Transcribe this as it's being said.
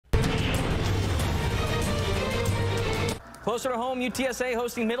Closer to home, UTSA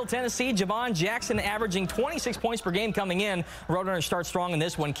hosting Middle Tennessee. Jhivvan Jackson averaging 26 points per game coming in. Roadrunners start strong in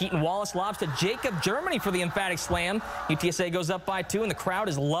this one. Keaton Wallace lobs to Jacob Germany for the emphatic slam. UTSA goes up by 2, and the crowd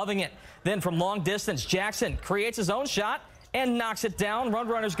is loving it. Then from long distance, Jackson creates his own shot and knocks it down.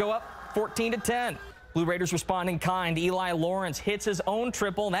 Roadrunners go up 14-10. Blue Raiders respond in kind. Eli Lawrence hits his own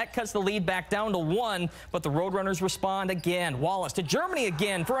triple, and that cuts the lead back down to 1, but the Roadrunners respond again. Wallace to Germany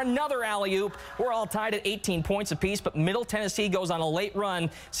again for another alley-oop. We're all tied at 18 points apiece, but Middle Tennessee goes on a late run.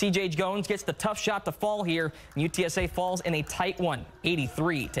 C.J. Jones gets the tough shot to fall here, and UTSA falls in a tight one,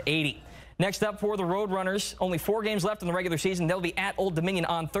 83-80. Next up for the Roadrunners, only 4 games left in the regular season. They'll be at Old Dominion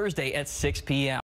on Thursday at 6 p.m.